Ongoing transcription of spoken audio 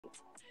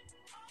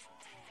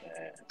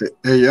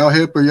Hey, y'all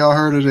hip or y'all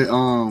heard of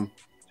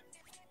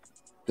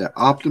that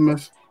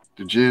Optimus,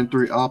 the Gen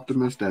 3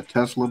 Optimus, that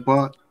Tesla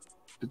bot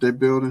that they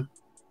building?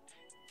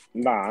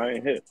 Nah, I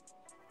ain't hit.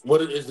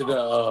 What is it?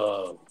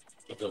 The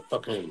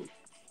fucking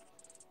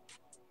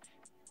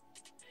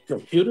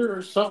computer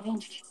or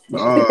something?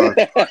 Uh,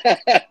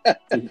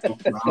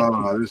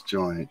 this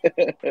joint.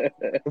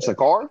 It's a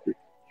car?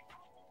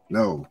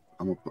 No,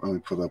 I'm gonna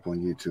put up on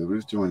YouTube.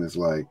 This joint is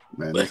like,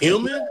 man, A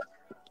human?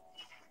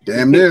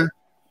 Damn near.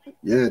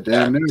 Yeah,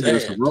 damn God near.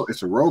 But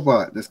it's a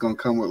robot that's gonna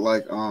come with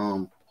like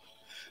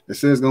it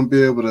says it's gonna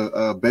be able to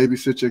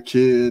babysit your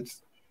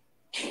kids,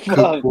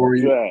 cook for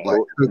you,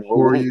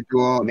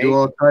 do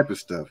all type of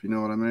stuff. You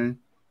know what I mean?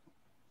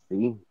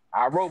 See,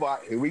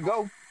 iRobot, here we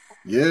go.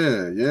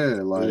 Yeah,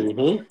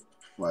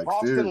 like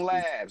Boston seriously.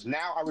 Labs.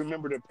 Now I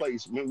remember the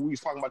place. When we was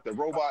talking about the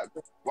robot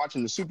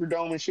watching the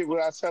Superdome and shit.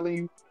 What I was telling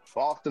you,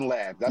 Boston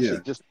Labs. That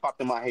shit just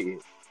popped in my head.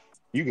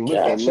 You can look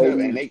that shit up,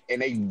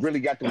 and they really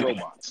got the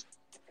robots.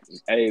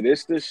 Hey,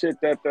 this the shit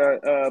that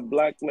the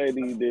black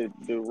lady that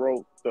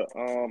wrote the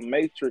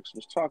Matrix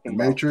was talking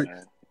about. Matrix.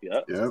 Man.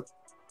 Yep.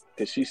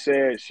 Because she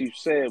said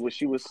what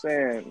she was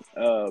saying.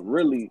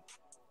 Really,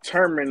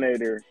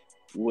 Terminator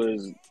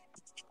was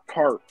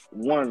part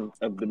one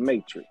of the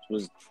Matrix.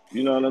 Was,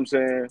 you know what I'm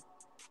saying?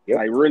 Yep.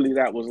 Like really,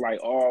 that was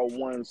like all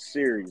one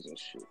series and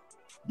shit.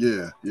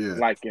 Yeah.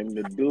 Like in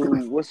the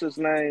dude, what's his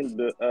name?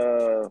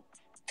 The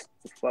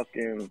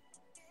fucking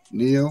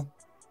Neo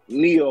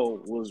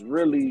was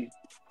really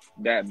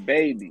that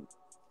baby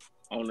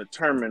on the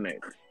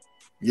Terminator.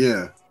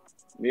 Yeah.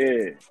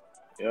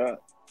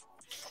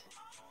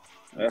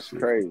 That's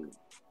crazy.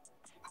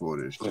 Pull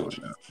this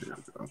joint out here,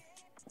 though.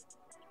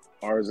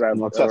 Or is that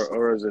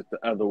or is it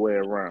the other way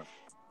around?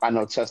 I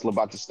know Tesla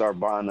about to start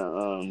buying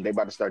they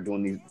about to start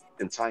doing these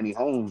in tiny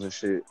homes and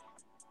shit.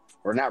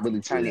 Or not really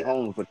tiny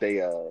homes, but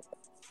they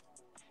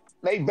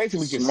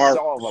basically can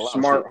solve a lot of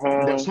smart shit.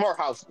 homes. They're smart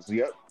houses,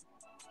 yep.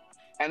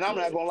 And I'm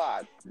not gonna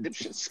lie, this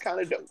shit's kind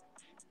of dope.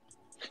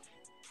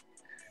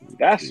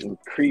 That's some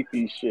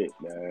creepy shit,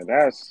 man.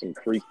 That's some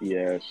creepy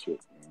ass shit,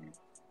 man.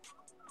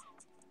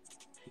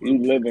 You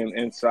living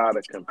inside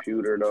a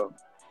computer though.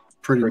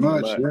 Pretty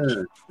much.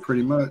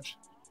 Pretty much.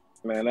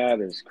 Man, that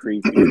is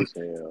creepy as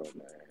hell,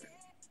 man.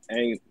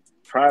 Ain't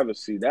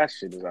privacy, that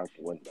shit is out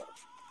the window.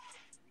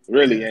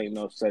 Really ain't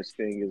no such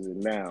thing as it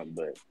now,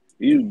 but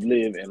you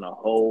live in a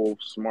whole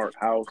smart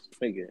house,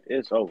 nigga,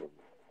 it's over.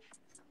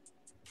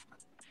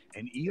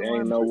 And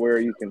ain't nowhere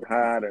you can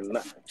hide or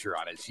nothing.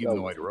 On his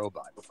humanoid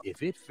robot.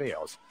 If it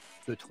fails,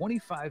 the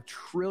 $25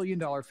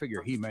 trillion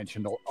figure he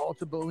mentioned will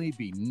ultimately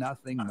be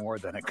nothing more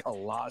than a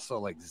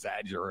colossal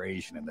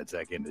exaggeration in the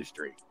tech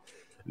industry.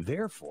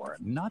 Therefore,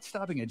 not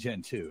stopping at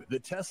Gen 2, the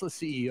Tesla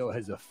CEO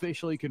has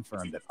officially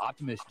confirmed that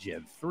Optimus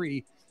Gen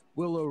 3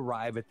 will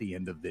arrive at the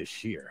end of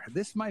this year.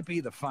 This might be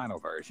the final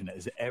version,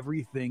 as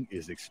everything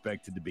is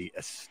expected to be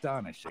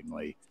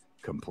astonishingly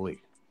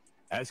complete.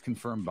 As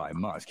confirmed by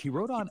Musk, he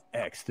wrote on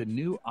X, the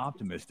new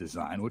Optimus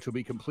design, which will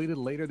be completed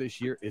later this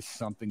year, is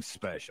something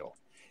special.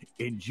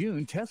 In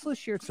June, Tesla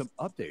shared some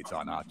updates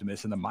on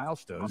Optimus and the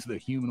milestones the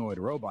humanoid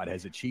robot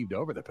has achieved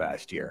over the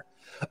past year.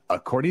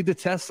 According to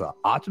Tesla,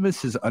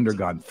 Optimus has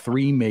undergone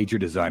 3 major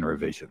design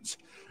revisions.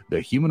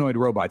 The humanoid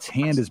robot's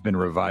hand has been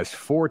revised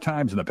 4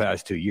 times in the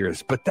past 2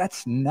 years, but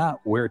that's not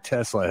where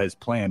Tesla has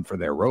planned for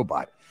their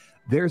robot.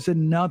 There's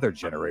another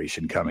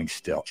generation coming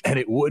still, and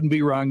it wouldn't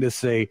be wrong to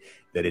say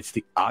that it's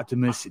the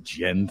Optimus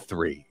Gen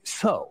 3.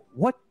 So,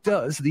 what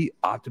does the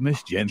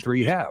Optimus Gen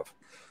 3 have?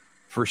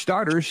 For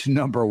starters,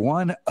 number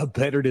 1, a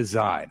better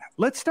design.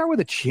 Let's start with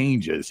the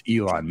changes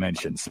Elon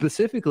mentioned,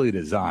 specifically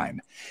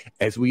design.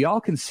 As we all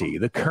can see,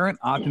 the current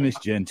Optimus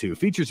Gen 2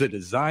 features a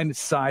design,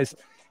 size,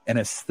 and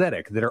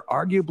aesthetic that are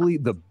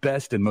arguably the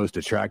best and most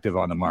attractive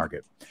on the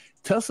market.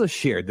 Tesla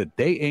shared that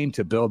they aim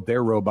to build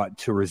their robot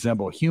to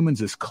resemble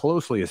humans as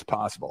closely as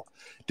possible,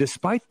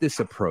 despite this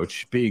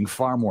approach being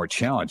far more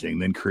challenging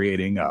than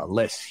creating a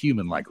less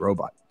human-like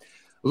robot.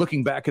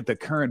 Looking back at the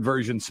current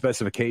version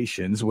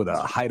specifications, with a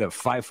height of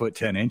 5 foot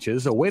 10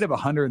 inches, a weight of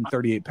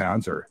 138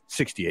 pounds or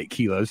 68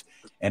 kilos,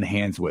 and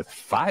hands with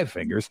 5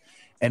 fingers,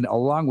 and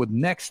along with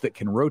necks that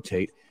can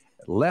rotate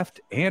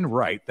left and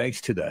right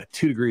thanks to the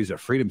 2 degrees of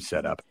freedom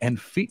setup,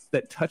 and feet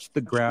that touch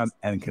the ground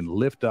and can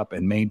lift up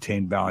and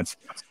maintain balance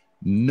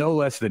no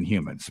less than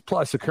humans,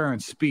 plus a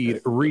current speed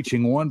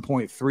reaching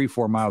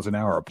 1.34 miles an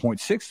hour or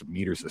 0.6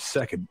 meters a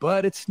second.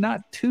 But it's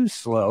not too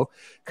slow,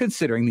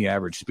 considering the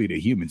average speed of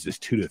humans is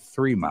 2 to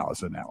 3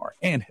 miles an hour.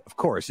 And, of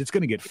course, it's going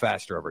to get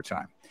faster over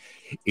time.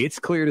 It's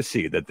clear to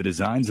see that the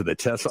designs of the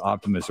Tesla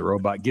Optimus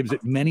robot gives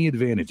it many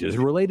advantages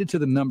related to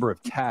the number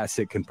of tasks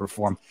it can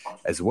perform,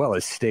 as well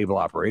as stable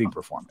operating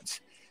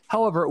performance.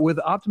 However, with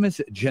Optimus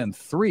Gen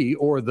 3,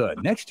 or the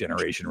next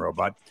generation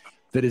robot,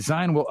 the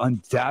design will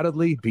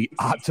undoubtedly be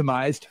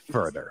optimized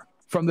further.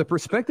 From the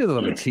perspective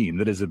of a team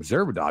that has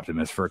observed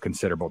Optimus for a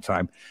considerable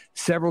time,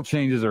 several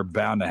changes are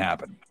bound to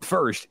happen.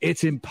 First,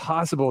 it's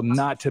impossible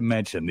not to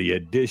mention the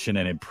addition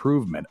and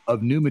improvement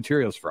of new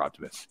materials for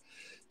Optimus.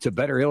 To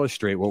better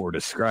illustrate what we're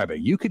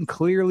describing, you can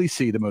clearly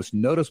see the most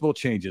noticeable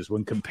changes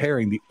when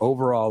comparing the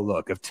overall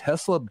look of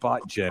Tesla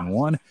Bot Gen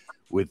 1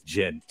 with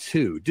Gen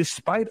 2,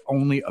 despite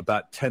only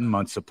about 10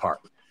 months apart.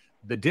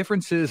 The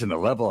differences in the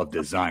level of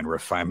design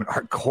refinement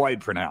are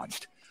quite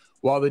pronounced.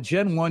 While the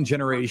Gen 1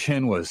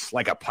 generation was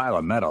like a pile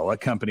of metal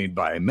accompanied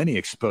by many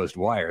exposed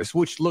wires,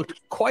 which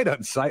looked quite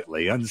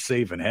unsightly,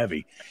 unsafe, and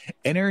heavy,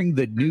 entering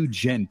the new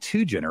Gen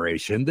 2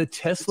 generation, the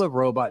Tesla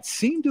robot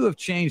seemed to have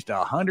changed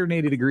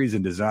 180 degrees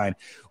in design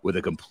with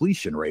a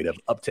completion rate of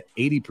up to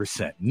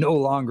 80%, no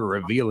longer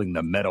revealing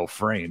the metal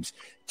frames,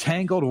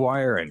 tangled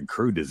wire, and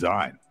crude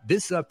design.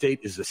 This update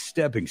is a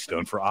stepping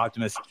stone for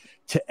Optimus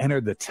to enter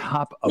the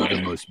top of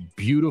the most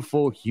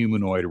beautiful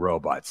humanoid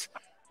robots.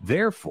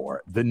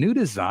 Therefore, the new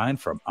design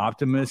from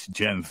Optimus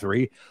Gen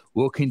 3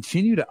 will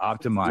continue to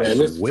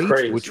optimize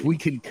weight, which we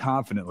can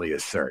confidently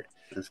assert.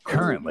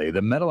 Currently,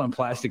 the metal and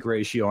plastic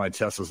ratio on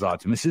Tesla's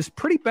Optimus is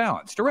pretty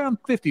balanced, around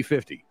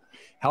 50-50.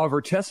 However,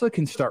 Tesla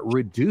can start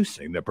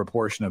reducing the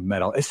proportion of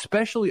metal,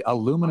 especially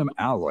aluminum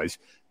alloys,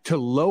 to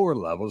lower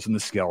levels in the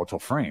skeletal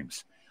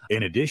frames.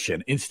 In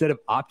addition, instead of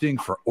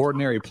opting for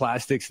ordinary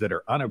plastics that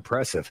are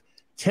unimpressive,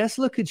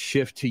 Tesla could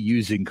shift to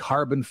using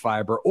carbon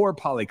fiber or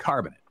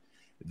polycarbonate.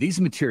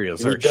 These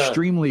materials are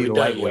extremely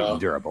lightweight and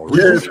durable,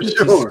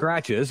 resistant to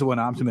scratches when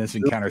Optimus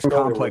encounters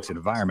complex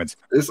environments.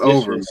 It's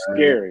over, man.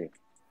 Scary.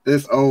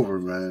 It's over,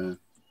 man.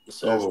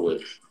 It's over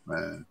with,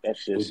 man. That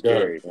shit's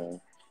scary,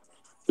 man.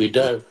 We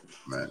done,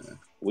 man.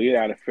 We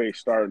gotta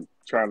start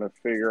trying to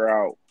figure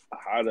out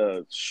how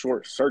to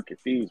short circuit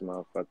these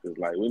motherfuckers.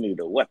 Like, we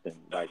need a weapon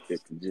like that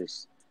to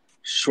just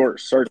short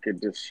circuit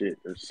this shit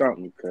or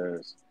something.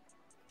 Because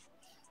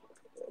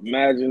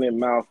imagine it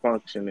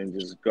malfunction and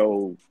just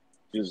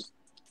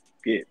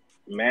get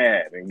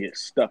mad and get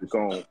stuck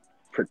on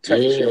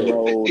protection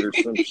mode or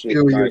some shit.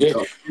 Kill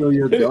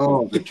your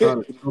dog and try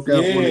to choke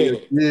out one of your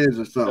kids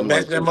or something.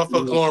 Imagine that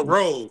motherfucker going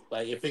rogue.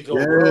 Like, if it go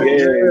rogue.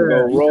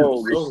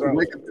 Go rogue.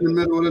 Wake up in the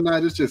middle of the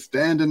night, it's just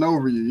standing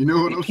over you. You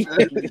know what I'm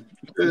saying?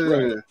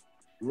 Yeah.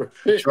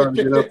 Right. Trying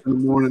to get up in the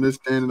morning, it's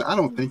standing. I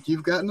don't think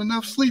you've gotten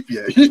enough sleep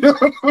yet. You know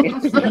what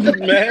I'm saying?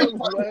 Man.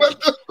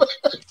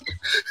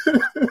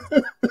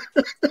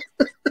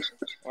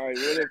 Like,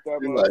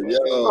 what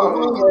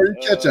if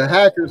you catch a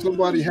hacker,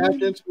 somebody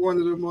hack into one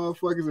of the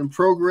motherfuckers and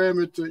program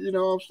it to, you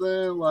know what I'm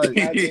saying? Like,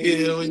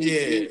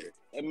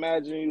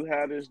 imagine you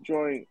had this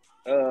joint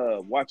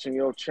watching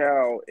your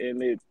child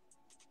and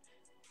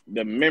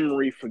the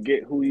memory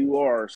forget who you are.